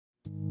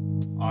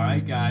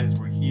Alright guys,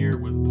 we're here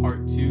with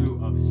part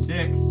 2 of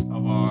 6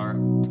 of our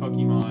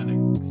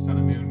Pokemon Sun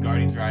and Moon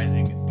Guardians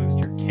Rising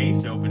booster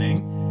case opening.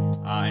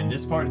 In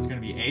this part, it's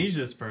going to be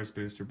Asia's first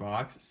booster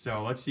box,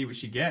 so let's see what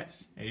she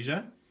gets.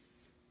 Asia?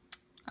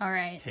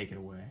 Alright. Take it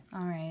away.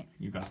 Alright.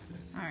 You got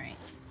this. Alright.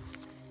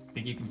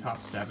 Think you can top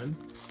 7?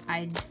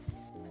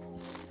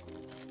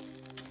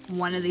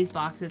 One of these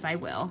boxes I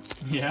will.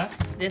 Yeah?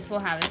 This will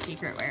have a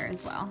secret wear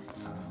as well.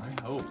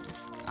 I hope.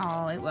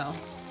 Oh, it will.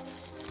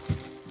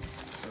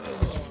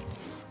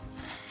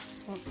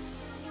 Whoops.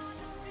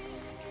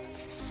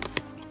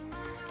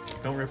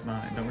 Don't rip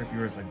mine. Don't rip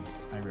yours like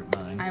I ripped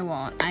mine. I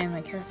won't. I am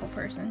a careful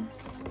person.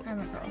 I'm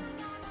a girl.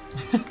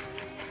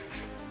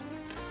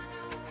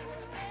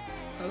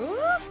 Ooh.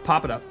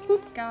 Pop it up.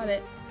 Oop, got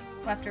it.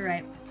 Left or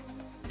right?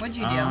 What'd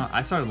you do?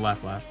 I started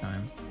left last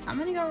time. I'm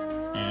gonna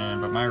go.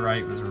 But my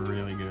right was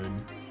really good.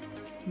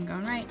 I'm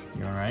going right.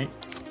 You alright?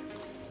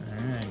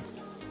 Alright.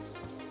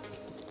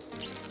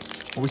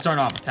 Well, we start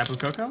off with Tapu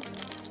Koko?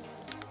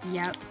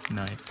 Yep.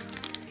 Nice.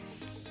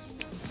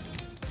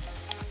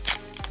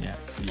 Yeah.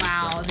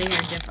 Wow, they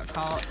are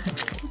difficult.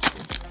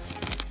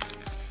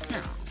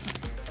 No.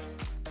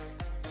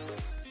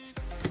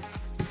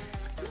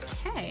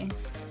 Okay.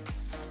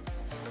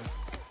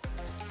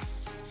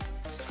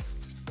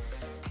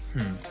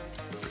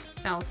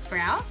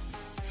 Bellsprout.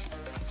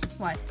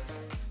 What?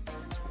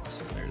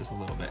 There just a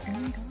little bit. Oh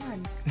my god.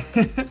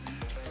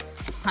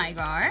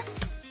 Hygar.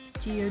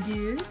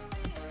 Geodude.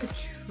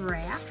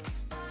 Patrat.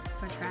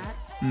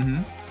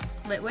 Mm-hmm.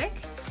 Litwick.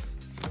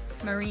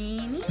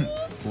 Marini.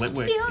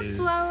 Litwick Field is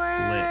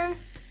blower. lit.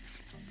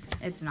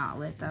 It's not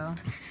lit though.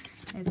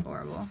 It's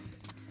horrible.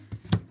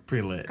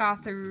 Pretty lit.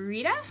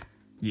 Gothorita.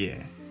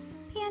 Yeah.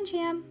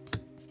 Pancham.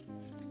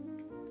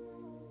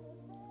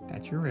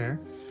 That's your rare.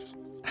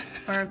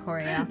 Or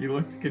Coria. You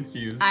looked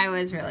confused. I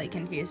was really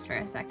confused for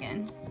a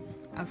second.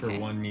 Okay. For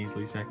one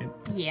measly second.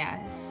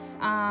 Yes.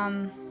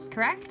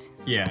 Correct?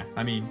 Yeah.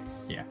 I mean,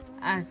 yeah.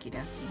 Okie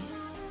dokie.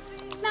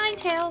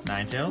 Ninetales.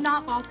 Ninetales?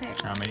 Not ball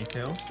picks. How many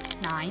tails?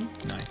 9.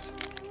 Nice.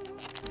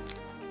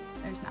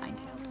 There's 9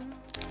 tails.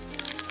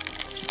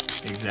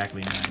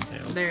 Exactly 9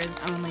 tails. There's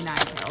only 9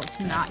 tails,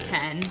 not it.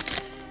 10.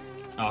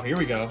 Oh, here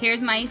we go.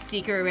 Here's my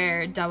secret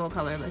rare double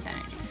colorless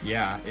energy.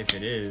 Yeah, if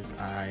it is,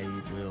 I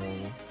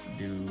will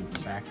do a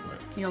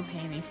backflip. You'll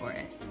pay me for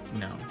it.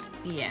 No.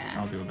 Yeah.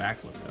 I'll do a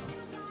backflip though.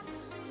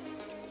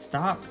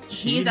 Stop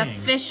cheating. He's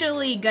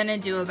officially gonna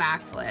do a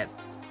backflip.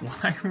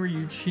 Why were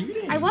you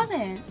cheating? I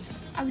wasn't.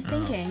 I was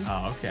thinking.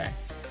 Oh, okay.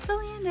 So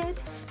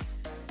landed.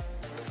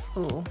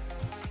 Ooh.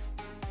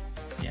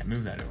 Yeah,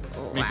 move that over.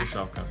 Oh, Make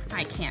yourself comfortable.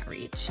 I can't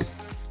reach.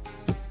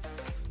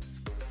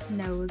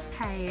 Nose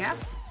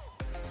pass.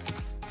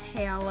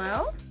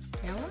 Tailo.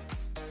 Tailo?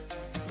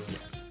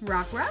 Yes.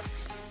 Rockruff.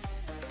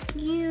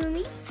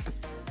 Yumi.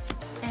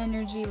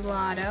 Energy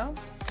Lotto.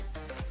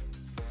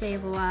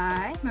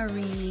 Sableye.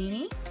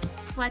 Marini.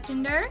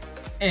 Fletchender.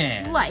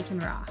 And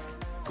Lycanroc.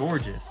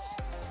 gorgeous.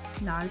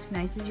 Not as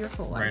nice as your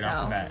full one, Right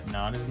off the though. bat.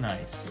 Not as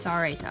nice. It's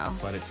alright, though.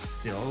 But it's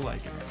still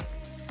like it.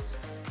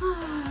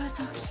 Oh, it's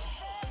okay.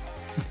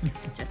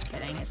 Just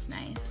kidding, it's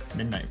nice.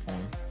 Midnight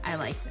form. I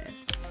like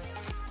this.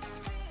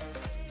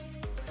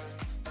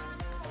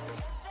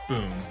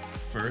 Boom.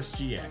 First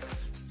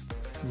GX.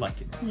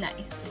 Like it.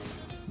 Nice.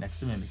 Next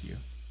to Mimikyu.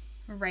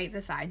 Right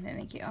beside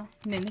Mimikyu.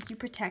 Mimikyu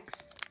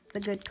protects the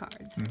good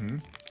cards. Mm-hmm.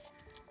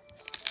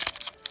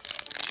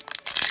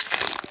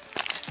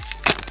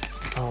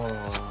 Oh.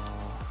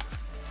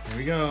 Here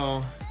we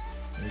go.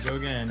 Here we go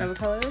again. Double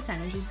colorless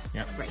energy.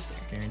 Yep. Right here.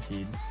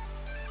 Guaranteed.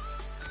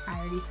 I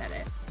already said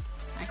it.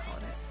 I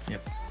called it.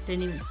 Yep.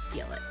 Didn't even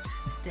feel it.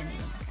 Didn't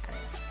even look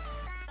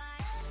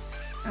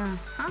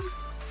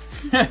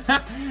at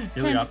it.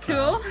 Really up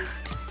Tentacool.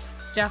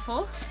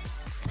 Stuffle.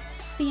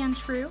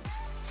 Sandshrew.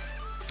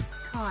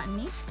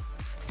 Cottony.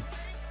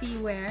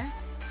 Beware.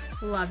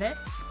 Love it.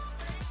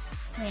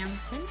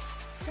 Lambkin.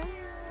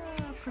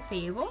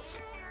 Clefable.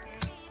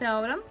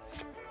 Beldum.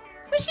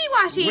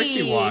 Wishy-washy.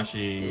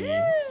 Wishy-washy.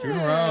 2 in a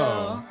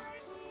row.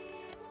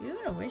 You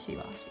got a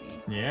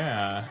wishy-washy.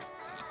 Yeah.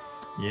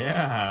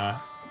 Yeah.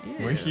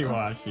 Ew.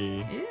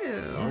 Wishy-washy.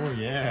 Ew. Oh,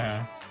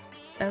 yeah.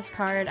 Best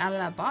card out of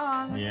that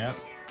box. Yep.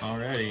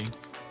 Already.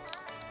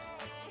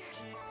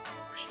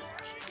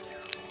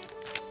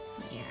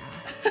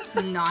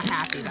 Yeah. Not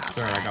happy about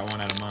Sorry, that. I got one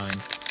out of mine.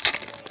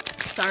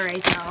 It's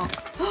alright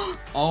though.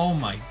 Oh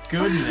my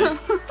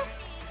goodness.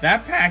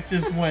 That pack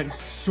just went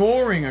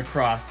soaring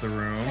across the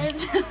room.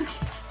 It's okay.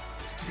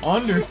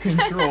 Under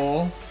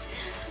control.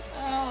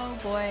 Oh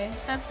boy.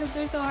 That's because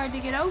they're so hard to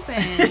get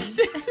open.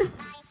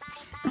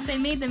 They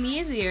made them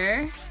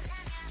easier.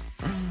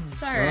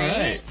 It's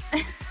alright.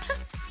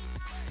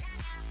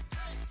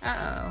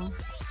 Uh-oh.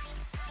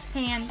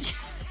 Panch.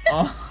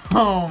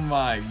 Oh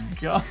my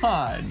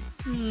god.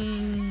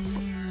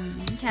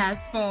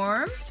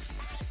 Castform.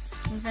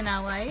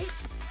 Vanillite.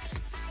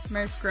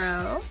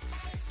 Murkrow.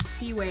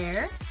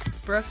 Beware.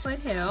 Brooklet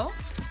Hill.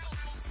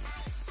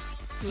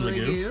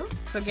 Sliggoo. Sliggoo.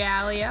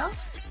 Solgaleo.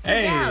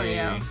 Hey.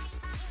 Solgaleo.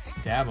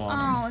 dab on him.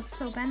 Oh, it's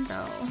so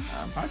bento.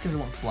 Probably because it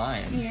went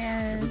flying.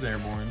 Yes. It was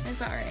airborne.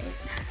 It's alright.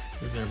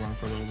 It was airborne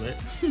for a little bit.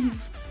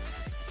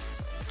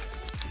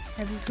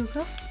 Tapu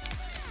Koko?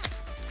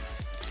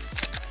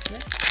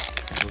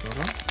 Tapu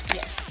Koko?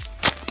 Yes.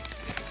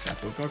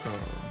 Tapu Koko.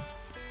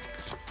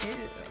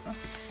 Ew.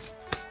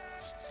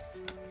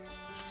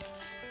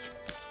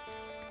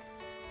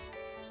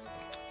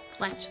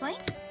 Fletchling,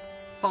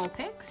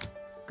 Vulpix,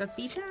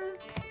 Gothita,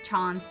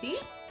 Chauncey,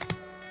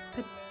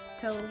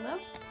 Patolo,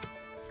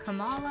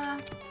 Kamala,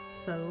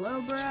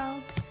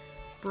 Slowbro,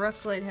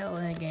 Brooklet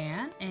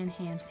Hilligan,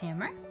 Enhanced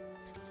Hammer,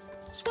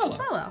 Swallow.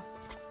 Swallow.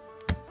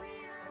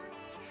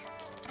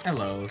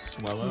 Hello,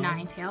 Swallow.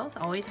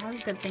 Ninetales always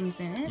has good things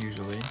in it.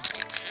 Usually.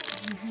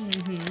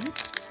 Mm-hmm.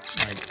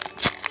 Like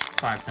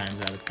 5 times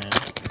out of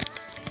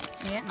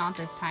 10. Yeah, not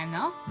this time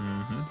though.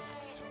 Mm-hmm.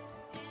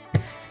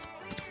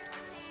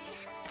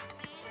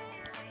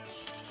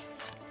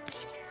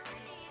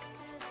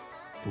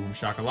 Boom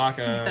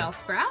shakalaka.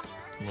 Bellsprout,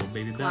 Little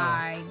baby bell.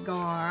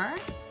 Gligar,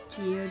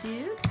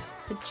 Geodude,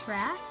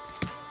 Patrat.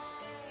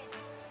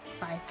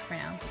 If I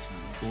pronounce it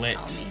wrong, Lit.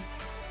 tell me.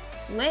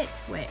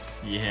 Litwick,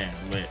 Yeah,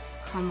 lit.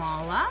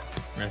 Kamala,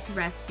 Rescue.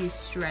 Rescue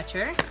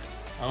Stretcher.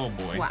 Oh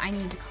boy. Well, I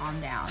need to calm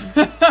down.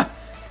 Try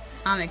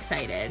I'm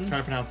excited.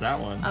 to pronounce that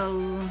one.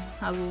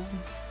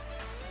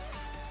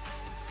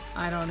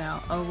 I don't know.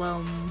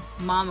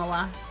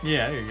 Mamala.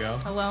 Yeah, there you go.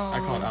 Hello. I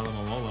call it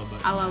Alamomola,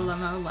 but.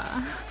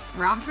 Alalamola.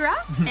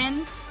 Rockruff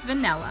and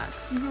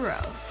Vanillux.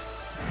 Gross.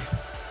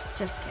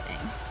 Just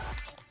kidding.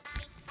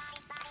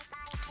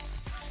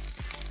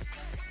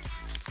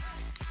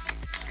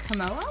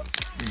 Komodo?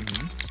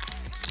 Mm-hmm.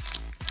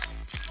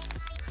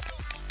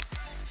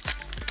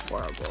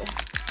 Horrible.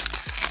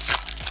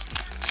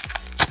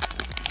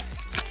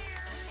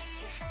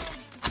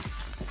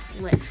 It's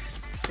lit.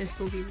 This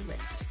will be lit.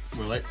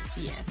 Will it?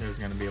 Yes. There's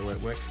gonna be a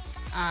Litwick.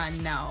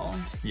 No.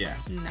 Yeah.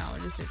 No,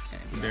 just it's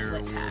gonna be There a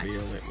will lit pack. be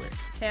a Litwick.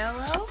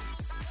 Tailo,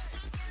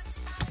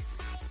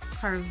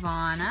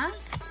 Carvana,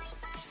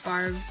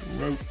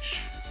 Roach.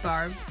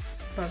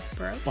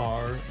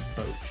 Barboach,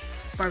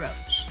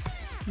 Barboach.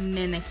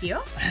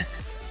 Mimikyu,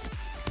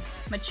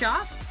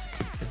 Machop,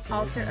 It's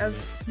Altar always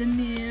of the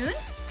Moon,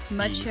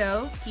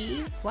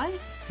 Machoke, what?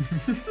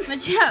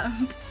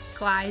 Machoke,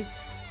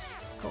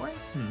 Gliscor,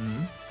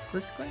 Mm-hmm.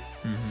 Gliscor,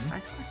 Mm-hmm.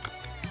 Gliscor,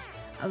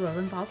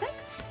 Alolan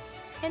Vulpix,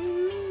 and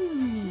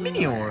Minior.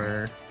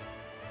 Minior.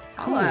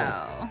 Cool.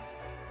 Hello.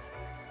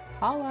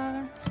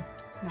 Holla.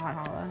 Not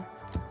Holla.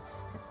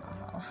 It's not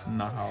Holla.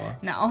 Not hollow.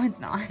 No, it's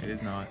not. It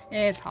is not.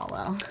 It's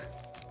Hollow.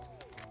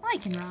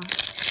 Lycanroc.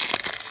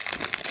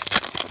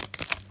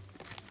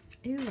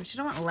 Ooh, I should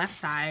have went left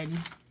side.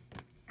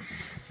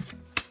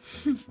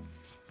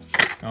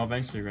 Oh,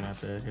 eventually you're gonna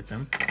have to hit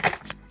them.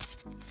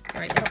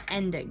 Alright, it'll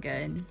end it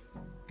good.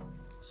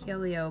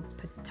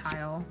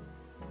 Helioptile.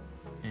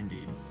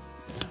 Indeed.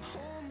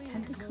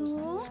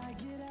 Tentacool.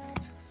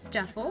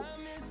 Stuffle.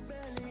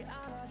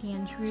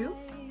 Andrew.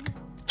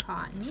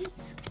 Cotton.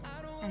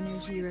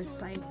 Energy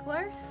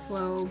Recycler.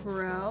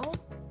 Slowbro.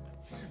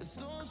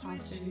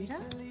 Concerita.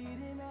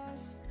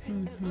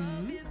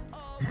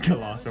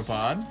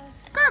 Colossopod.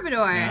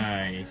 Garbodor.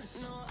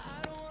 Nice.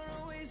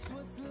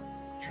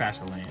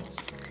 Trashalance.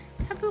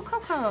 Tapu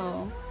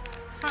Koko.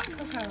 Hot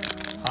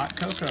cocoa. Hot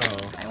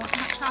cocoa. I want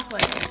hot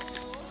chocolate.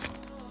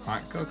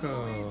 Hot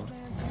cocoa.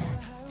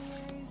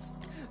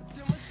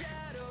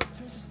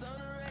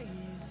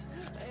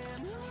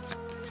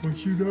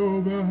 What you know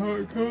about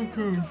hot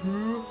cocoa,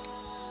 bro?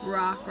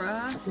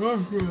 Rockruff.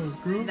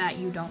 Girl. That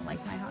you don't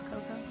like my hot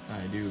cocoa.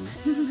 I do.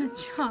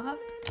 Chop.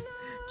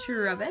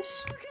 Trubbish.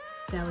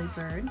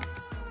 Delibird.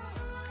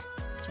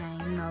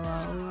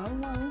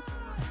 Jangmalolo.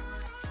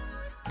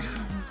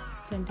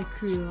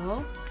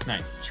 Tentacruel.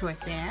 Nice. Choice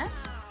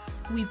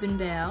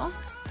Weepinbell.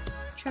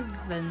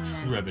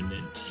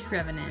 Revenant.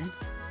 Trevenant.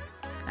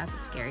 That's a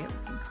scary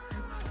looking card.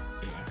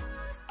 Yeah.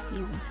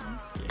 He's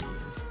intense. Yeah,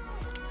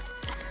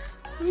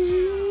 he is.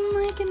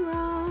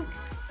 Lycanroc.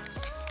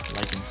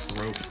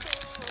 Lycanthrope.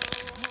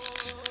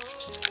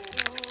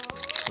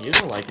 He is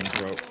a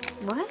lycanthrope.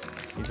 What?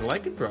 He's a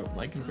lycanthrope.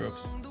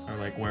 Lycanthropes are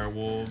like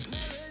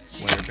werewolves,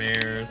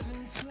 werebears,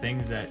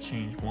 things that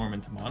change form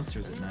into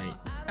monsters at night.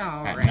 Oh,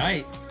 At right.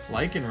 night,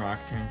 Lycanroc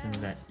turns into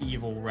that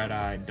evil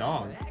red-eyed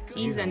dog.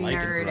 He's a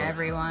nerd, lycanthrope.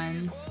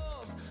 everyone.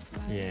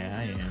 Yeah,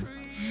 I am.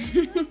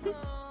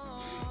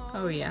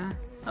 Oh yeah.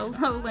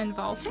 Alolan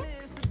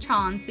Vulpix.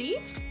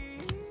 Chauncey.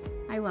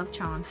 I love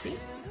Chauncey.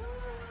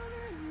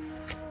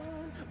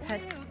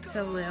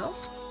 Petalil.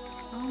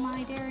 Oh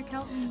my, Derek,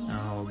 help me.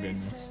 Oh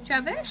goodness.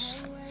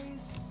 Trubbish.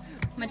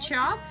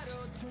 Machop.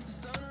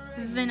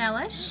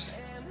 Vanillish.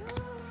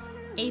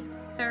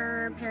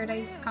 Aether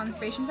Paradise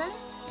Conservation Center?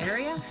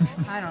 Area?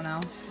 I don't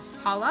know.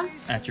 Holla.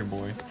 At your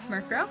boy.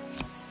 Murkrow.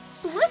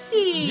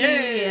 Blissey!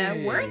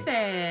 Yay! Worth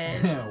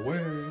it!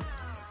 Word.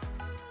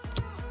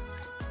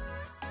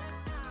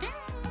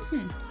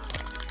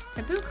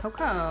 Tapu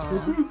Koko.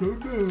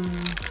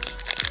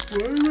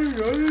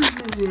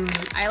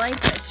 I like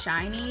the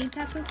shiny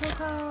Tapu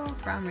Koko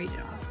from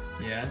regionals.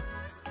 Yeah.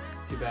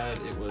 Too bad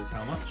it was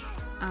how much?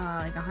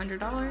 Like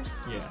 $100?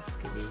 Yes,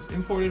 because it was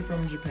imported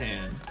from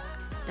Japan.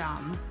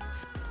 Dumb.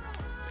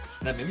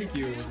 That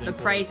Mimikyu was The imported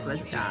price from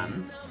was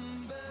Japan.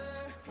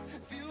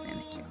 dumb.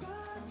 Mimikyu.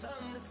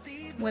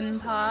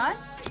 Wimpod,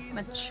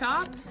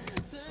 Machop,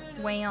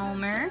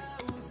 Wailmer,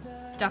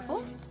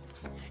 Stuffle,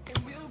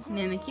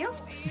 Mimikyu,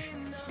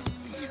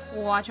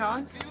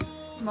 Watchog,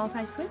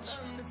 Multi-Switch,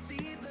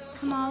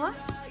 Kamala,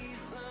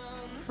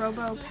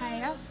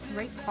 Robopass,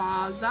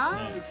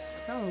 Rayquaza. Nice.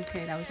 Oh,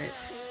 okay, that was it.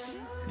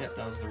 Yep,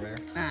 that was the rare.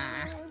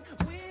 Ah,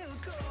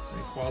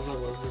 Rayquaza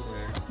was the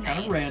rare. Kind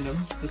Nice. of random.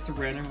 Just a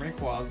random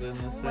Rayquaza in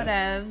this set.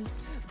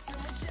 whatevs.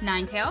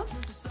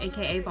 Ninetales,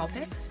 aka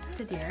Vulpix,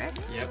 to Derek.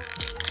 Yep.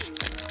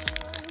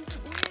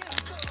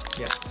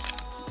 Yep.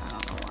 I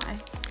don't know why.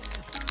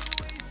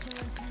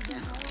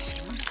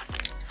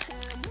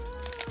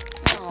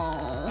 Oh.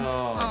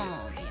 Oh.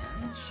 Oh,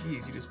 man.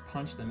 Jeez, you just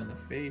punched them in the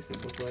face,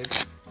 it looked like.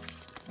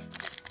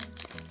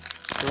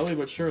 Slowly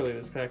but surely,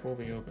 this pack will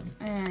be open.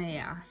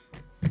 Yeah.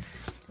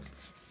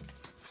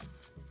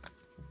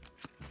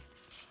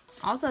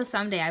 Also,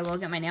 someday I will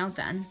get my nails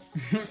done.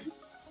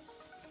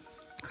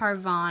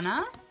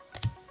 Carvana,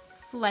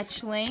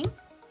 Fletchling,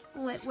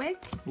 Litwick,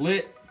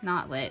 Lit.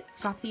 not Lit,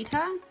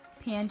 Gothita,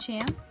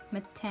 Pancham,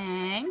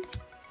 Matang,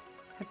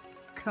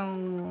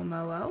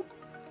 Hakomoo,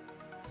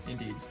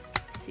 Indeed.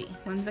 let's see,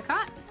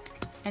 Whimsicott,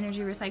 Energy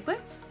Recycler,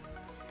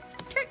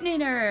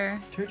 Turtonator,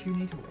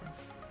 Turtonator.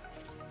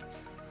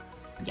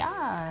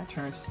 yes,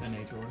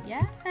 Turtonator.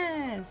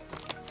 yes.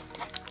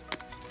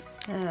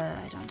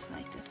 I don't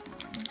like this one.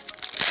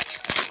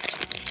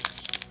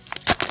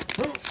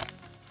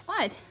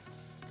 What?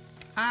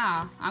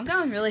 Ah, I'm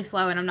going really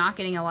slow and I'm not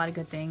getting a lot of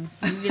good things.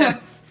 Maybe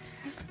that's...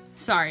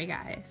 Sorry,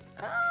 guys.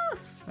 Oh,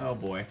 Oh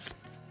boy.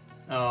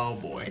 Oh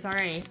boy. it's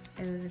alright.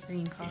 It was a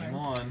green Game card.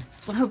 on.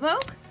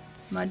 Slowpoke,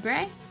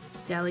 Mudbray,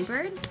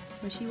 Delibird,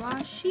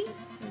 Wishy-Washy, is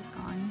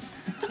gone.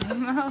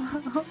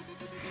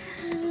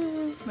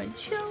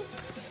 Machoke,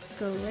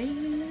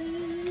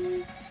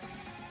 Glalie,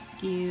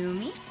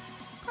 Gumi,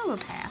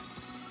 Probopath.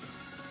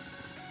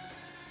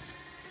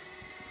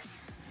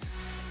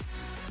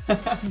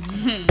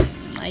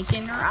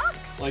 Lycan Rock?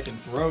 Like in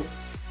throat.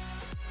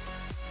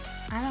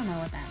 I don't know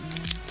what that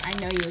means. I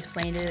know you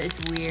explained it. It's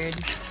weird.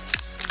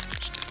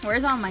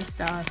 Where's all my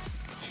stuff?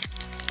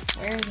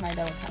 Where's my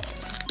Double?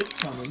 It's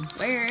coming.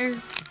 Where's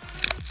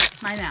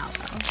my Mallow?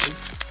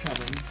 It's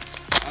coming.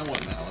 I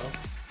want Mallow.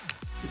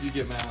 If you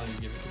get Mallow,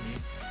 you give it to me.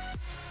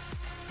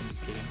 I'm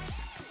just kidding.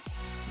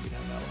 You can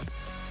have Mallow.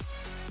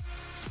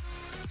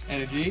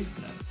 Energy?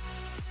 Nice.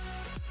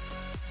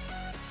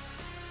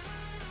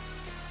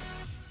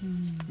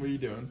 What are you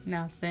doing?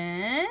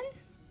 Nothing.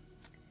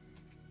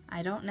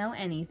 I don't know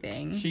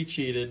anything. She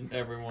cheated,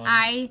 everyone.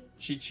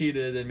 She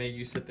cheated and made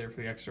you sit there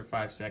for the extra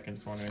 5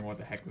 seconds wondering what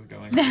the heck was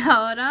going on.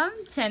 Beldum,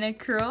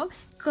 Tentacruel,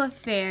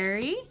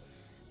 Clefairy,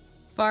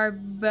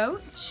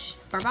 Barboach,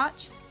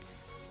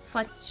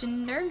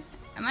 Fletchender.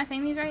 Am I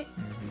saying these right?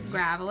 Mhm.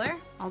 Graveler,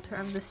 Altar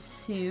of the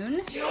Soon,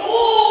 Rescue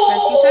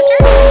Switcher,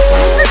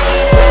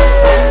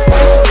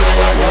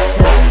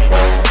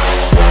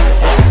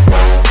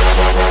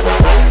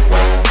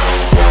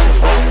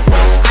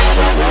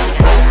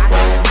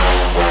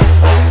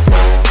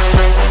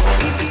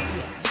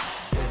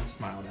 It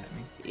smiled at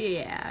me.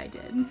 Yeah, I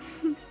did.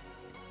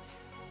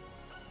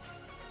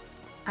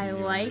 You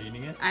were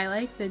reading it? I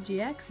like the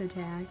GX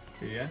attack.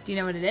 Do ya? Do you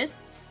know what it is?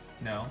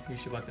 No, you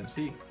should let them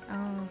see.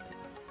 Oh.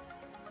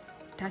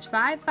 Attach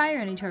 5 fire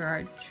energy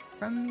charge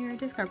from your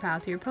discard pile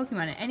to your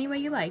Pokemon in any way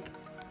you like.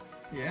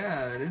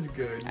 Yeah, it is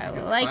good. I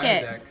Because like fire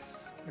it.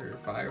 decks, or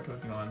fire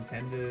Pokemon,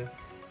 tend to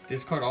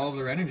discard all of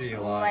their energy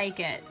a lot. Like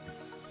it.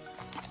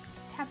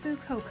 Tapu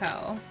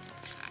Koko.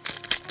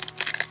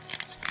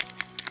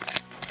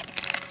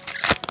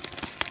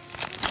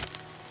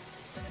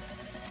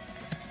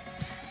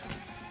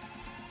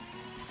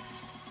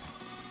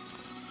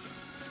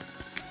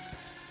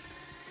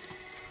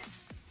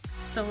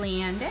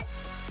 Salandit.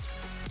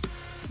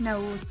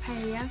 Nose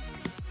Pass.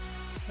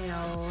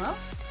 Taillow.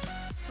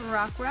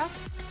 Rockruff.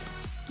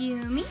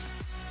 Gumi.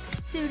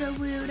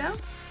 Sudowoodo.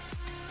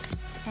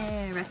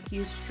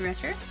 Rescue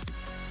Stretcher.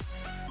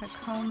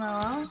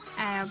 Hakomoo.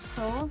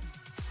 Absol.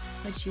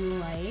 Which you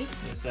like.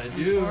 Yes, I And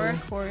do.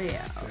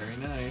 Oricorio. Very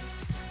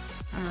nice.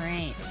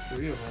 Alright. That's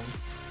 3 of them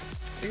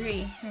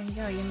 3. There you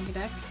go. You make a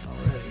deck.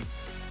 already.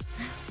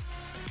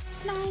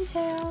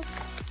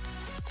 Ninetales.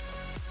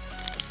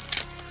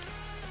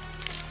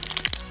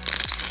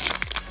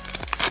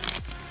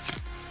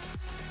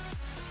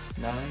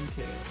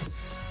 Ninetales.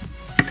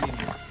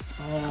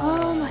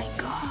 Oh my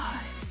god.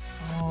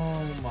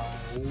 Oh my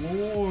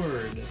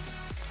lord.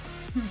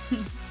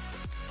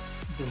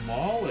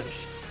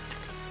 Demolished.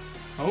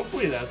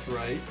 Hopefully that's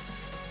right.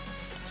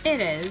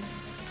 It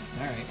is.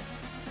 Alright.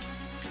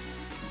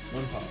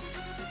 One pop.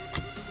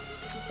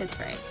 It's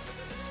right.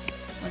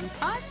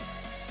 Wimpod.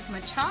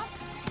 Machop.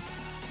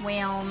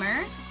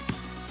 Wailmer.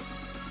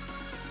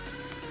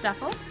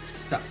 Stuffle.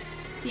 Stop.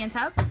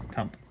 Piantup.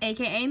 Tump.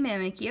 AKA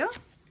Mimikyu.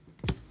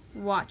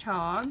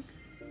 Watchog.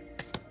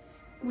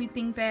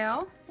 Weeping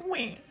Veil,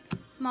 Wah.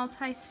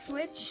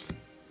 Multi-Switch,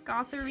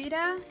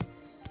 Gothorita,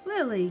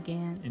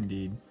 Lilligant,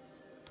 Indeed.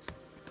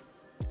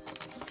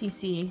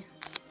 CC,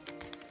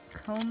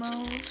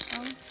 Como.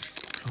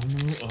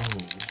 Oh.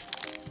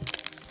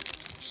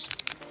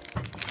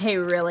 They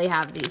really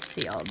have these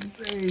sealed.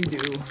 They do.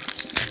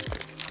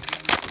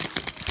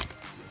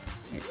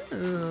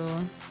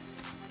 Ooh.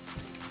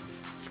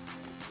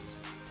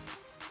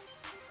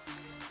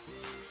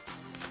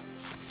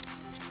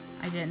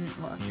 I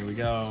didn't look. Here we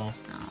go.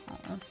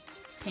 Oh.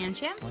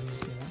 Pancham? What did you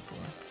say that for?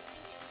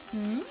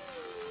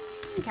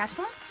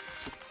 Castform?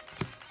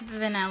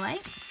 Vanilla?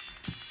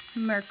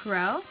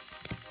 Murkrow?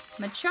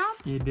 Machop?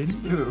 You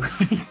didn't do.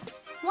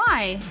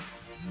 Why?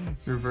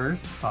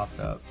 Reverse popped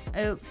up.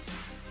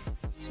 Oops.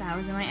 That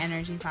was in my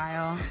energy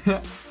pile.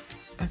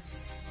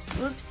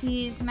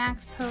 Whoopsies.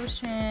 Max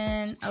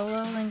Potion.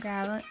 Alolan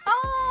Graveler.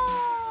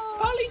 Oh!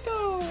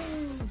 Polito!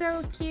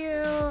 So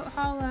cute.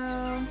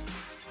 Hollow.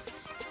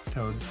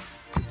 Toad.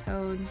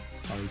 Toad.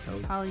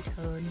 Polytoad.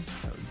 Polytoad.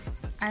 Toad.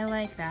 I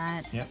like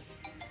that. Yep.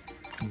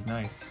 He's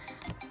nice.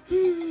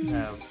 You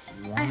have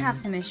one, I have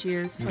some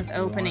issues you with have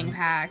opening one.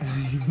 packs.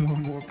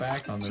 One more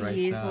pack on the right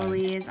Jeez side.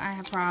 Louise, I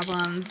have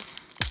problems.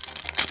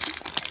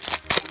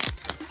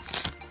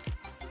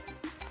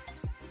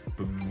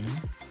 Boom.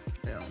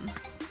 Boom.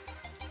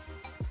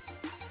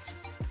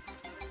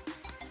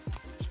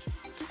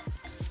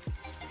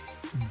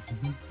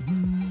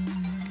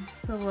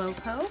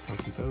 Slowpoke,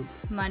 Pokepoke.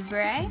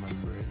 Mudbray,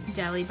 Mudbray.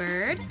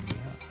 Delibird, Yeah.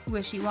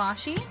 Wishy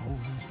Washy,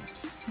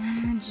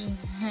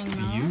 Alright.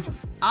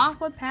 Beautiful.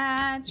 Aqua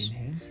Patch,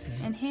 Enhanced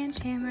hand.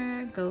 Enhanced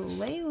Hammer,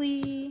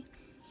 Glalie,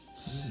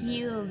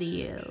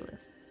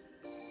 Helios.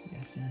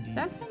 Yes, indeed.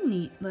 That's a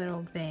neat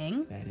little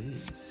thing. That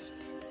is.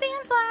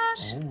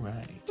 Sandslash!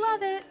 Alright.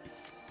 Love it.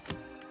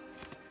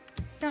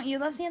 Don't you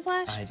love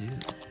Sandslash? I do.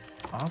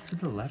 Off to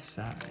the left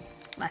side.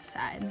 Left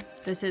side.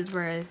 This is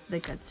where the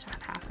good stuff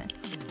happens.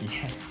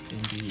 Yes,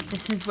 indeed.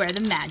 This is where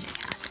the magic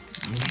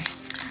happens.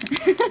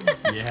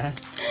 Yeah,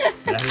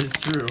 that is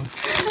true.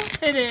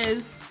 It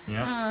is.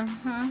 Yep.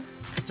 Uh-huh.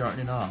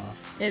 Starting it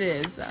off. It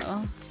is,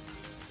 though.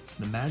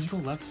 The magical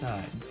left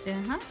side.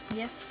 Uh-huh.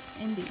 Yes,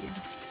 indeed.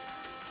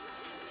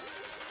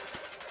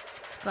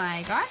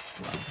 Gligar.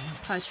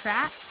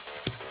 Patrat.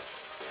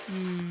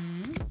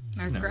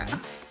 Murkrow.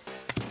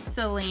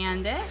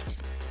 Salandit.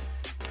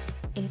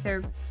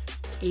 Aether.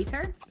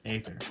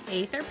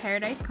 Aether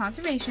Paradise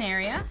Conservation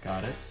Area.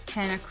 Got it.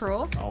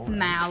 Tentacruel. All right.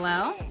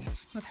 Mallow.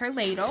 With her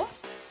ladle.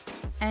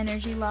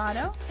 Energy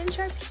Lotto. And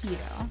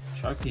Sharpedo.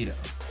 Sharpedo.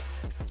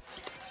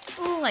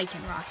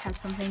 Lycanroc has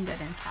something good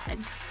inside.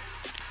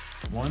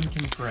 One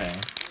can pray,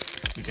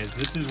 because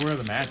this is where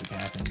the magic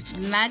happens.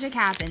 Magic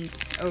happens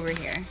over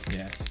here.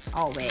 Yes.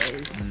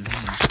 Always.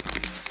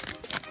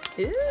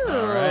 Ooh.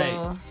 All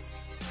right.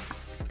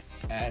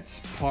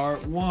 That's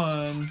part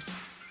one.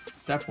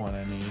 Step one,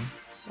 I mean.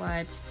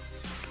 What?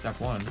 Step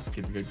one,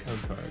 get the good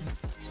code card.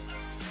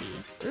 Let's see.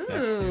 Step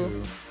Ooh.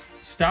 two,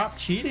 stop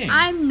cheating.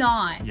 I'm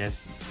not.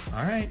 Yes.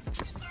 All right.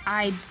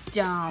 I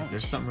don't.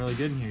 There's something really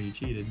good in here. You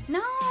cheated.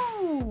 No.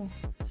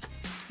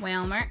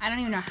 Wailmer. I don't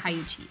even know how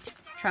you cheat.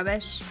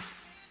 Trubbish.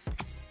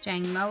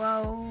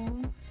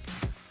 Jangmo.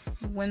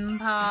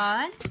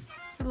 Wimpod.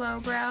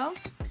 Slowbro.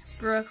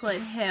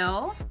 Brooklet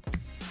Hill.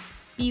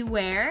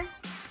 Beware.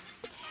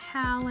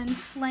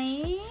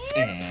 Talonflame.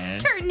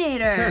 And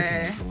Turtonator.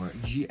 Turtonator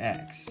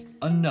GX.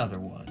 Another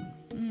one.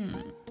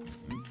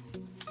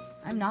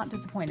 I'm not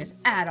disappointed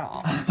at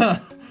all.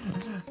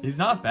 He's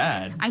not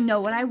bad. I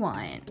know what I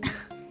want.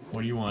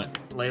 What do you want?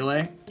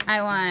 Lele?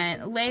 I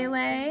want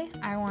Lele.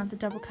 I want the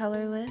double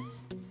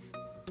colorless.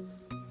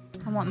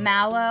 I want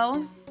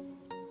Mallow.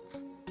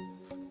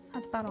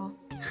 That's about all.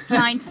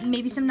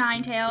 Maybe some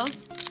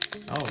Ninetales.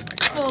 Oh my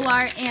god. Full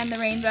art and the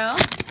rainbow.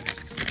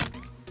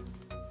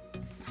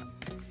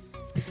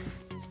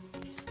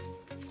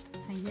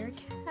 I hear a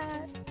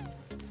cat.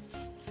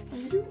 How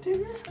you doing,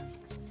 Tigger?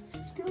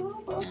 What's going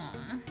on, Bubs?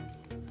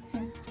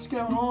 What's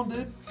going on,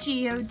 dude?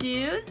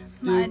 Geodude.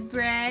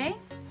 Mudbray.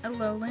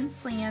 Alolan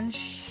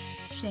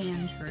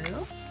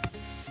Sandshrew.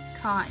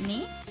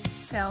 Cottony.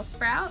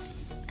 Bellsprout.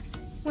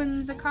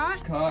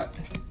 Whimsicott. Caught.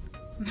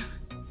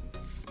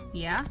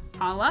 Yeah.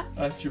 Paula.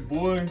 That's your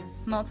boy.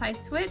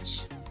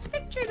 Multi-switch.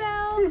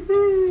 Victreebel.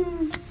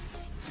 Woohoo!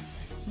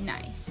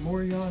 Nice.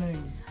 More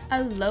yawning.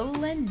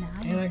 Alolan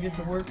Ninetales. And I get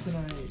to work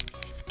tonight.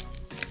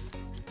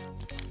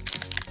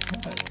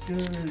 That's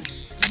good.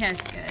 Yeah,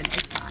 it's good.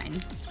 It's fine.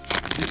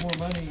 Get more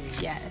money.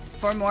 Yes.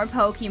 For more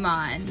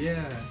Pokemon.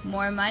 Yeah.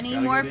 More money,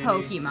 Gotta more go to Gotta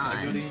go to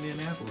Pokemon.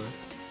 Indianapolis.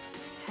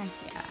 Heck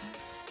yeah.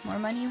 More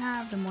money you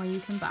have, the more you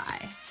can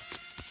buy.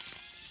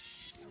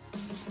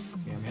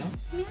 Meow meow.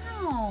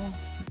 Meow.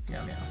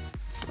 Meow meow.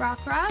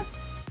 Rockruff.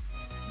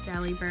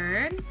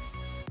 Delibird.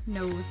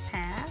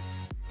 Nosepass.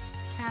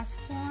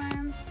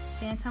 Castform.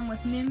 Phantom with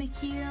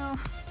Mimikyu.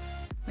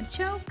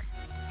 Machoke.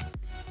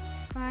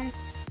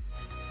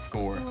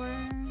 Score.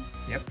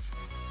 Yep.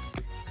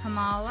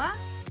 Kamala.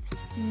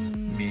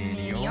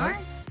 Meteor.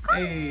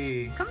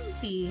 Hey.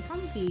 Comfy.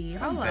 Hello.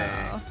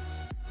 Comfy.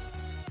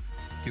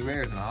 2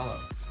 rares and a holo.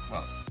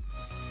 Well,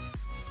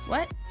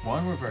 What?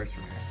 1 reverse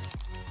rare.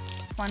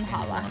 1 And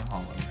holo. 1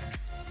 holo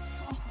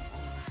rare.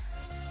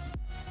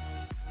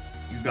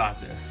 You got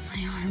this.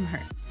 My arm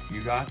hurts.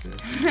 You got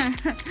this.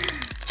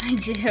 I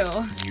do.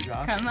 You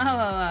got Come this.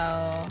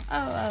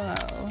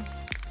 oh.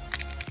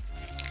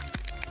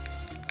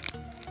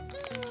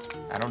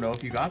 I don't know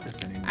if you got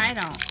this anymore. I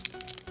don't.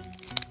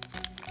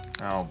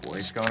 Oh boy,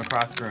 it's going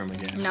across the room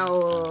again.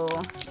 No.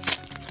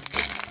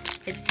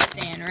 It's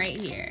staying right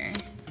here.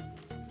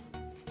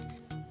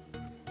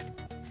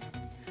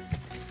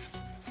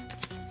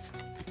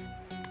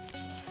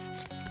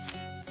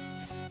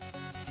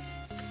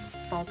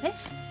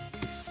 Vulpix,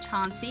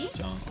 Chauncey,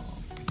 John.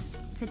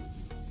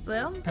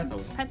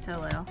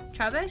 Petolo,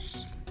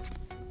 Trubbish,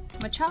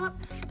 Machop,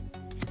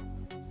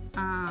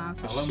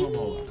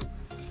 Momoa. Fishy,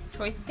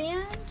 Choice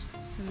Band,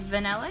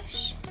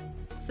 Vanellish,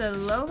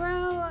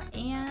 Soloro,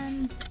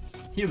 and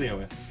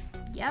Helios.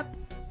 yep.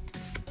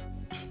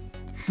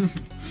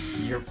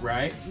 You're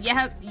right.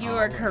 Yep, you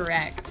are Alright.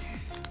 correct.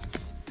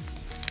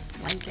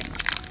 Lightning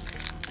rock.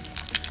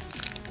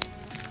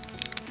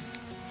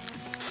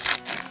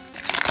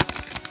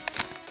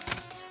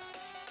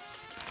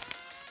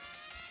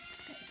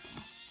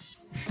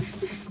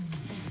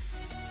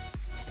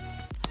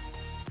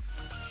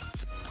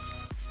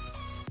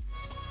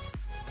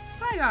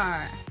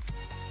 Flygar.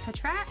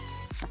 Patract.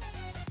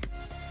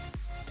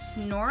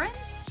 Snorunt.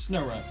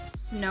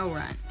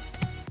 Snowrunt.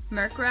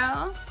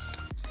 Murkrow.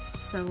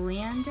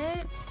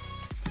 Salandit.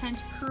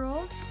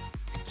 Tentacruel.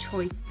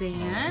 Choice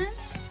Band.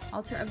 Nice.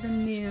 Altar of the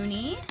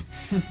Mooney.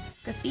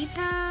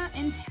 Gothita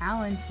and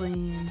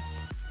Talonflame.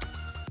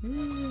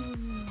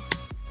 Ooh.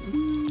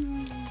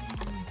 Ooh.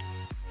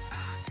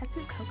 Ah,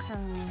 Tapu Koko.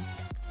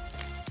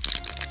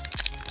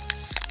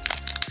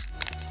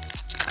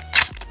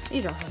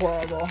 These are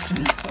horrible.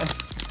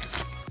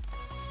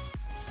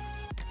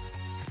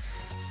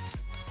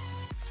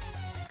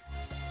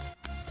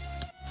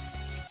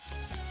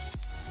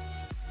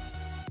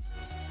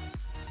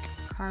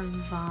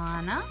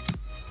 Carvana,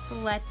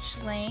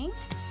 Fletchling,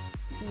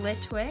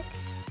 Litwick,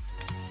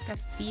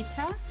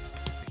 Gothita,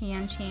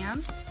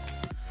 Pancham,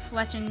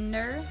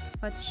 Fletchender,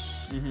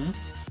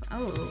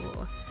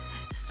 oh,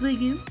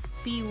 Sliggoo,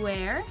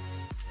 Beware,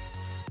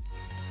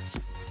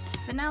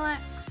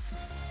 Vanellox,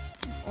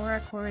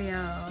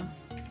 Oricorio.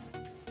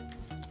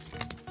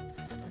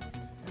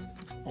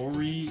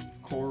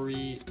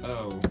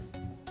 Oricorio.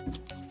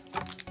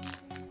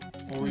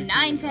 Ninetales.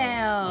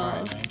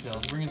 Alright,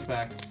 Ninetales. Bring us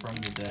back from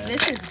the dead.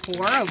 This is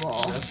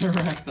horrible.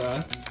 Resurrect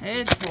us.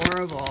 It's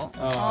horrible.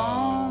 Oh.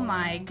 Oh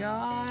my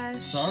gosh.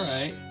 It's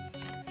alright.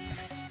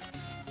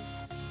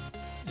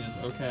 It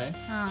is okay.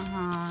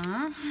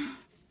 Uh-huh.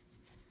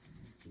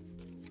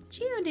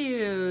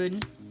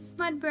 Geodude,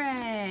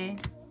 Mudbray,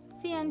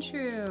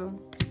 Sandshrew,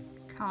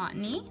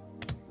 Cottony,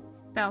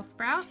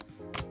 Bellsprout,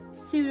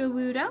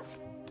 Sudowoodo,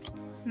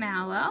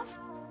 Mallow,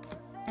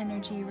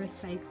 Energy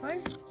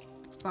Recycler,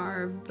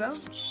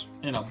 Barboach,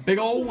 And a big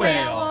old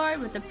whale. Wailord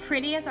with the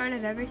prettiest art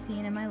I've ever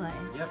seen in my life.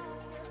 Yep.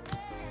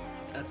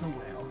 That's a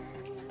whale.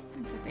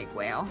 It's a big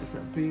whale. It's a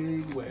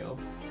big whale.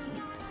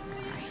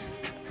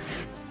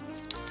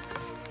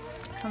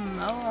 Come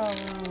on.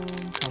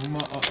 Come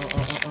on.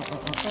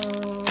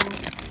 Oh.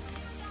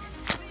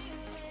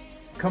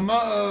 Come on.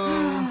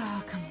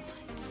 Oh, come on.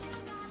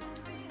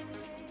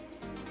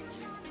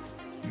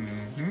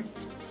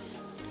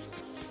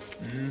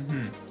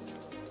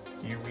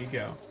 Here we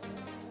go.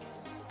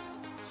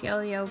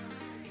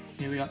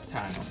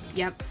 Helioptile.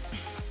 Yep.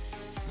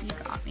 You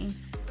got me.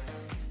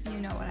 You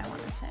know what I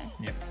want to say.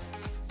 Yep.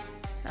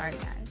 Sorry,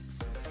 guys.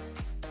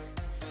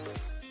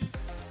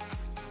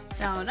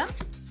 Zelda.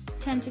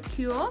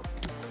 Tentacule.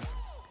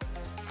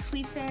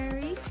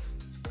 Clefairy.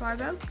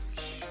 Barboach.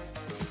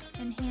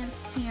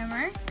 Enhanced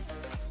Hammer.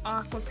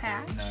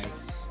 Aquapatch.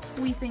 Nice.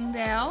 Weeping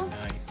Veil.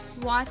 Nice.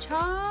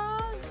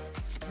 Watchog.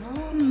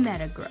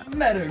 Metagross.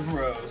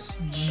 Metagross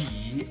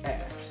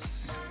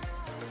GX.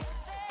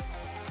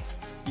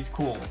 He's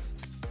cool.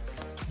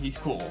 He's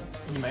cool.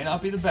 He may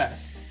not be the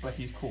best, but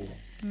he's cool.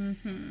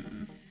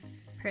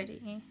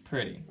 Pretty.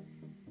 Pretty.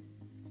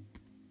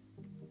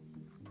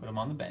 Put him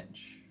on the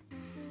bench.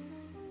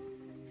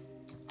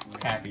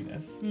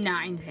 Happiness.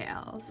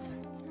 Ninetales.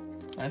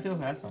 Ninetales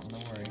has something,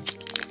 don't worry.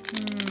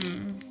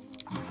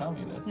 You tell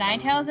me this.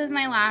 Ninetales is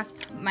my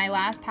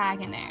last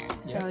pack in there.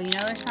 So Yep. you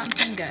know there's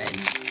something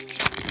good.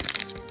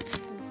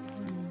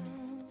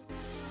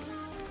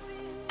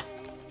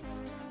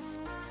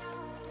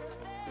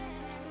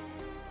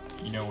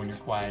 You know when you're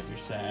quiet, you're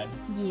sad.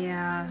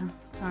 Yeah,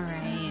 it's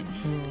alright.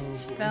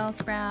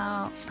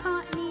 Bellsprout,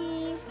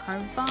 Cottony,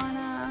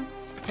 Carvana,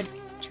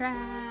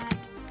 Patrat,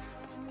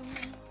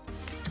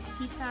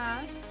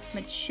 Pita,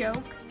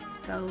 Machoke,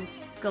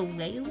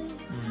 Galele,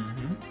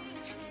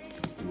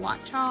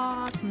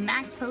 Watchog,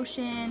 Max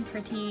Potion,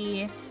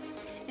 Pretty,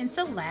 and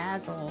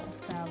Salazzle.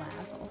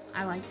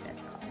 I like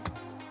this card.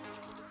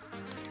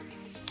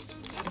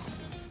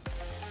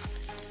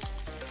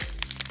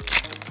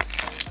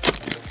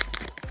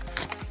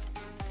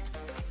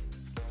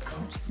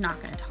 I'm just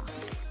not gonna talk.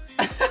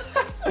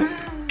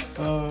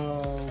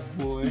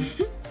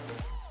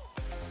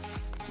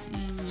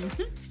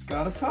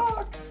 gotta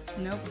talk.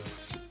 Nope.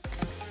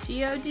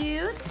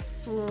 Geodude,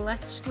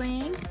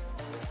 Fletchling,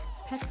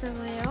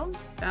 Petalil,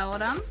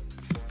 Beldum,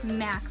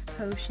 Max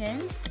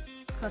Potion,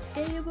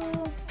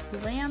 Clefable,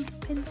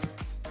 Lampent,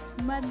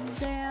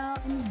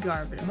 Mudsdale, and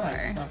Garbodor.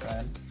 Nice, not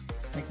bad. I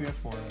think we have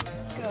 4 of those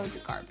now. Go to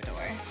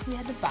Garbodor. We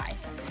had to buy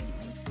something.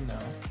 No.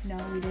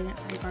 No, we didn't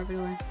buy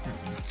Garbodor.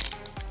 Mm-mm.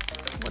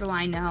 What do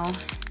I know?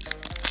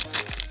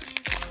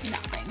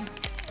 Nothing.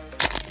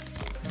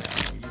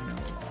 No, you know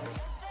a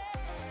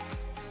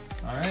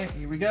lot. Alright,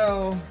 here we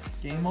go.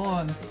 Game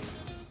on.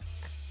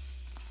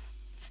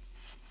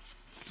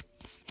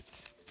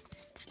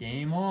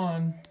 Game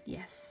on.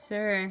 Yes,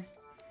 sir.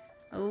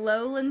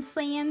 Alolan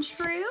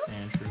Sandshrew.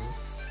 Sandshrew.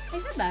 I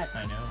said that.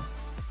 I know.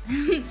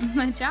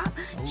 Machop.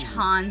 Oh.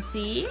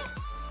 Chauncey.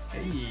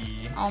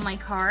 Hey. All my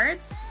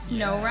cards.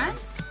 Yeah.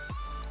 Snorunt.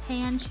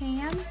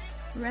 Pancham.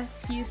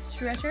 Rescue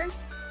Stretcher.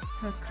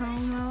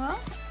 Hakomo.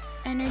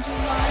 Energy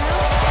Water.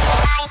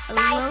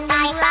 Alolan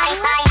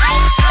Gravel.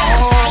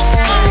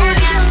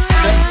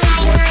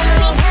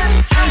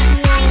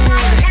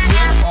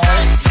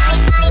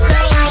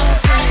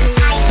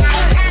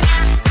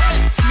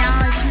 Now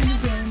I do the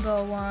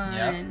rainbow one.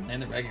 Yep,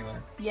 and the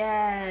regular.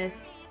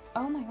 Yes.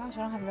 Oh my gosh,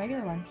 I don't have a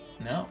regular one.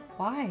 No,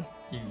 Why?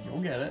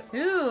 you'll get it.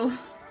 Ooh.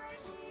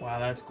 Wow,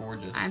 that's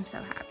gorgeous. I'm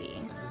so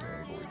happy. That's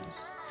very gorgeous.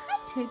 Hi,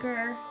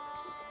 Tigger.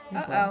 Hey,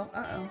 Uh-oh,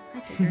 uh-oh.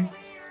 Hi, Tigger.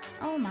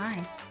 Oh my.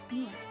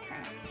 You are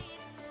fat.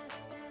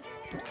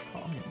 Don't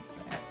call him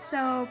fat.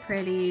 So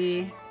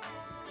pretty.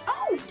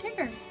 Oh,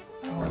 Tigger.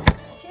 Oh.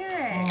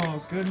 Derek.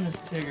 Oh,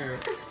 goodness, Tigger.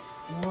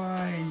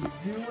 Why are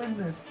you doing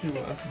this to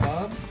us,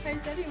 Bubs? I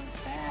said he was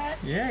fat.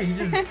 Yeah, he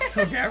just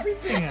took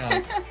everything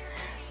out.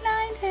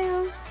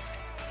 Ninetales.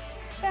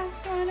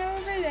 Best one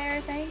over there,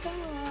 thank God.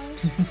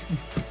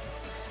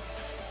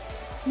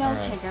 No, All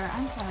right. Tigger,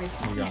 I'm sorry.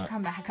 I You got can't it.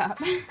 come back up.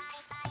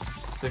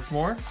 6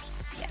 more?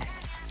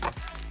 Yes.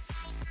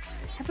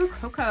 Tapu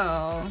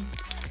Koko.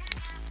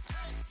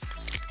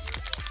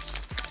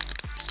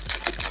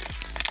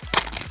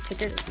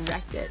 Tigger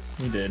wrecked it.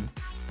 He did.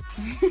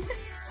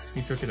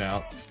 He took it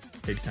out.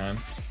 Big time.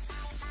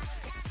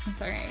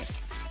 It's alright.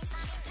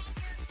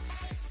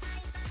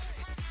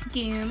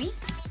 Goomy.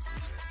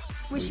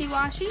 Wishy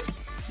Washy.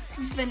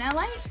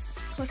 Vanillite.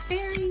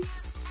 Clefairy.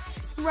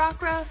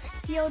 Rockruff.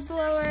 Field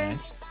Blower.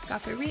 Nice.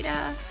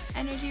 Gothorita.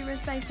 Energy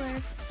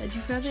Recycler.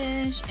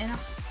 Ledrufish. And a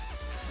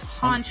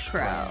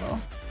Honchkrow.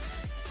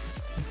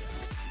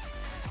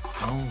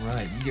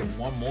 Alright, you get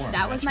 1 more.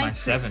 That was That's my my pre-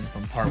 7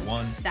 from part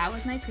 1. That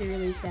was my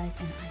pre-release deck,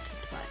 and I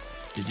kicked butt.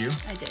 Did you?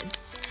 I did.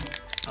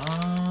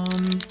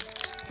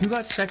 Who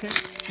got second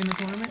in the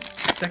tournament?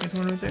 Second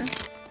tournament there?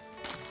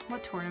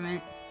 What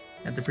tournament?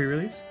 At the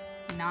pre-release?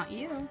 Not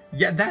you.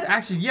 Yeah, that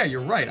actually, yeah,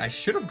 you're right. I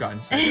should have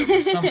gotten second.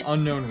 For some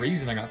unknown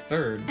reason, I got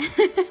 3rd.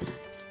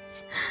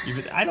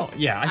 I don't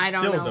still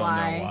don't know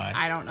why.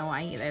 I don't know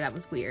why either. That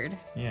was weird.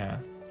 Yeah.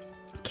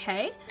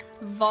 Okay.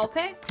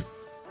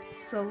 Vulpix,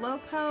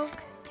 Slowpoke,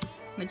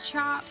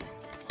 Machop,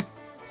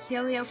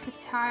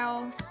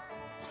 Helioptile.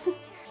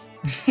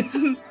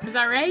 Is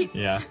that right?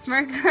 Yeah.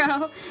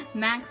 Murkrow,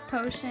 Max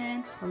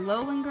Potion,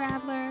 Alolan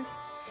Graveler,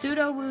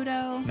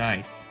 Sudowoodo,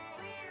 Nice.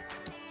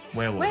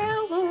 Whale.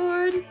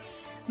 Wailord,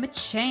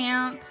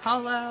 Machamp,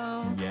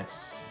 Hollow,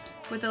 Yes.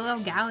 with a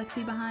little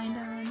galaxy behind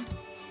him.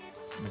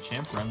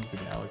 Machamp runs the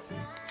galaxy.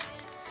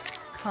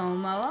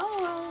 Como.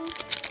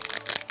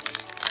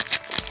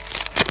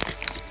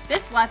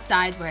 This left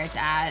side's where it's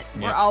at.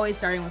 We're Yep. always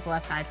starting with the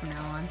left side from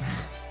now on.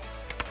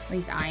 At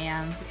least I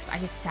am, because I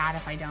get sad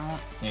if I don't.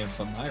 Yeah,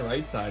 so my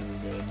right side was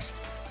good.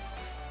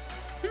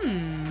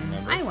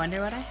 Remember? I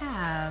wonder what I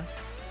have.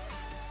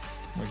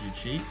 Would you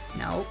cheat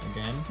Nope.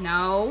 again?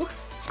 No.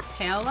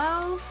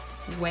 Tailo,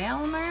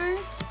 Wailmer,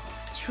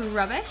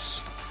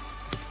 Trubbish,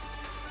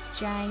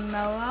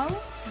 Jangmo,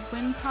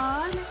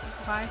 Wimpod,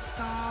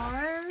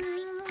 Viscar,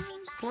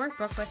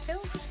 Squirtle, Brookwood,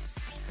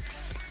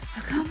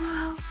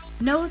 Hakomo,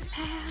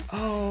 Nosepass.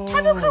 Oh,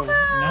 Tapu Koko!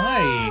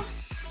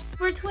 nice.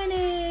 We're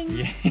twinning.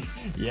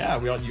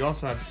 Yeah, yeah. You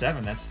also have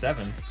 7. That's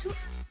 7.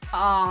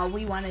 Oh,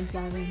 we wanted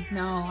 7.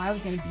 No, I was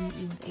gonna beat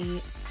you with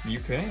 8. You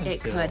can. It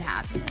still. could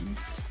happen.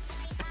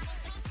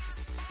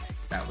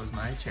 That was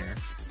my chair.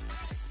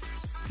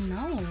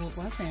 No, it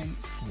wasn't.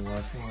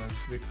 What was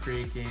the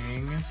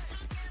creaking?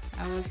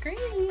 That was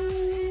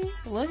crazy.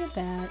 Look at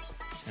that.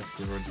 That's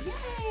gorgeous.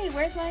 Yay!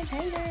 Where's my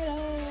treasure?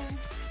 Oh.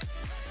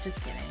 Just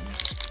kidding.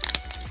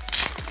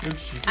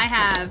 Oops, you I can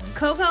have still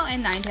Coco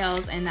and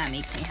Ninetales, and that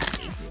makes me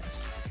happy. have one.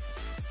 Yes.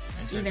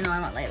 And Even though I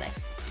want Lele.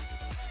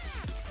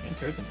 And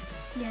Turtle.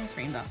 Yes,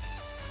 Rainbow.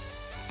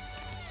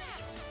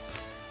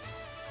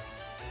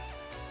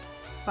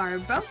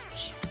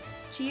 Barboach,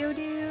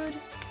 Geodude,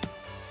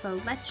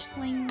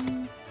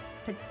 Fletchling,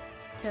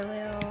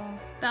 Petilil,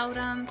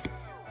 Beldum,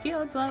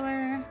 Field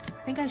Blower.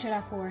 I think I should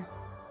have 4.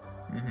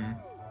 Mm-hmm.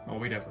 Well,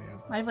 we definitely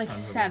have. I have like tons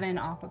of 7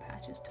 Aqua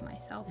Patches to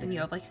myself, and you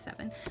have like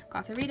 7.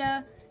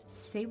 Gothorita,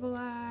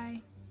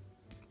 Sableye,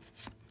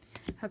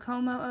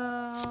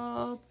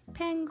 Hakomo,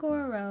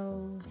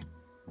 Pangoro.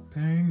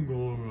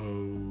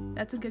 Pangoro.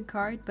 That's a good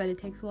card, but it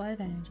takes a lot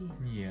of energy.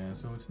 Yeah,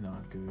 so it's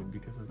not good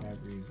because of that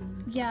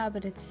reason. Yeah,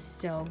 but it's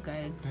still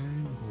good.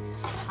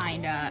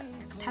 Kinda.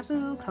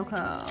 Tapu Koko.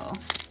 Hot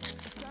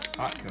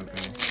cocoa.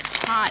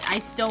 Hot. I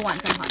still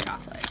want some hot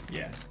chocolate.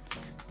 Yeah.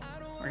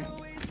 We're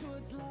gonna get some.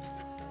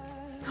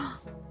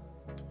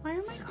 Why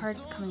are my cards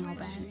coming all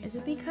bent? Is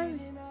it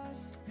because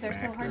they're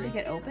so hard to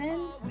get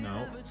open?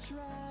 No.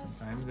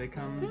 Sometimes they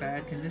come in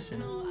bad condition.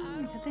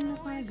 Good thing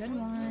that's not a good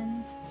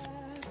one.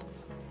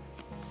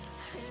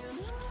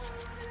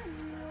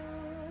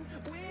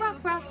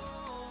 Rock.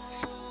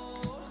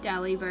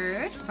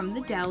 Delibird from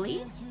the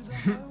deli.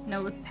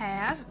 Nose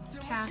Pass.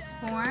 Cast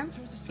Form.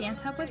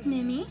 Dance Up with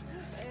Mimi.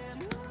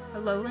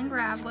 Alolan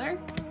Graveler.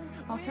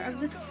 Altar of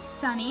the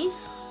Sunny.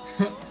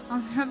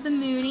 Altar of the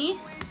Moody.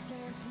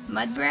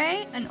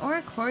 Mudbray and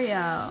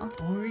Oricorio.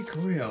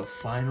 Oricorio,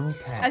 final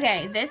pack.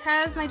 Okay, this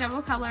has my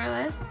double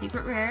colorless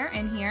secret rare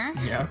in here.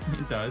 Yep,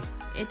 it does.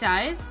 It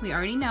does. We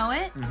already know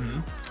it.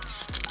 Mm-hmm.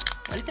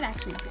 What if it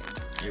actually did?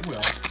 It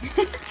will.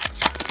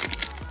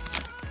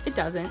 It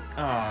doesn't.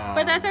 Aww.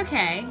 But that's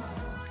okay.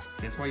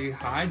 That's why you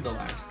hide the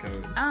last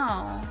code.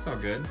 Oh. It's all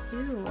good.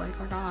 Ew, I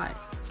forgot.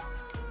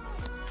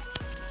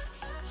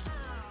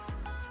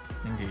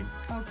 Indeed.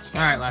 Okay.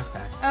 Alright, last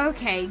pack.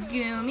 Okay,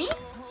 Goomy.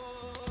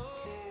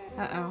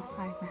 Uh-oh,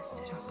 I messed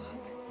it up.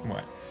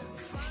 What?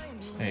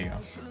 There you go.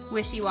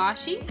 Wishy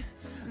Washy.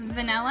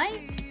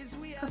 Vanillite.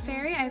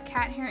 Clefairy. I have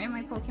cat hair in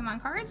my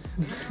Pokemon cards.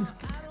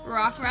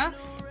 Rockruff.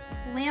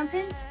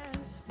 Lampent.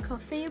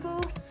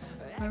 Clefable.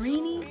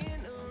 Marini.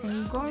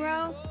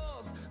 Pangoro.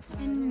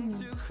 And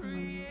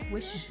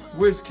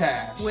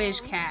Wishcash.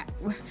 Wishcash.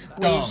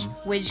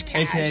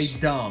 AKA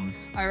dumb.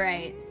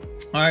 Alright.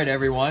 Alright,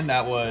 everyone.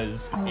 That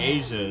was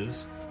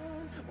Asia's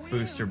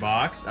booster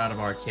box out of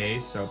our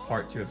case. So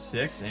part 2 of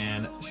 6.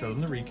 And show them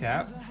the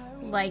recap.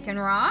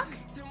 Lycanroc.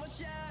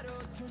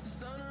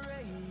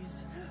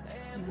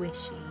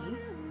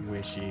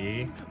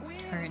 Wishy.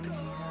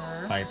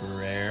 Turnier. Hyper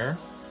Rare.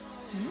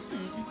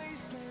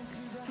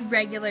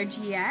 Regular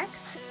GX.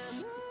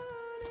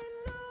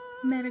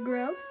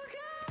 Metagross.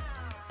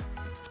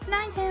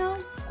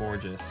 Ninetales.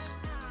 Gorgeous.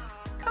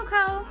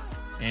 Coco.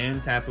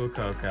 And Tapu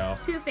Koko.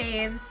 2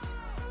 faves.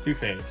 2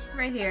 faves.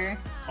 Right here.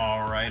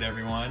 Alright,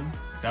 everyone.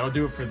 That'll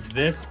do it for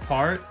this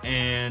part,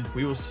 and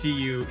we will see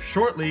you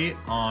shortly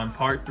on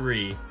part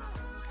 3.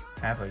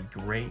 Have a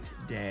great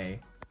day.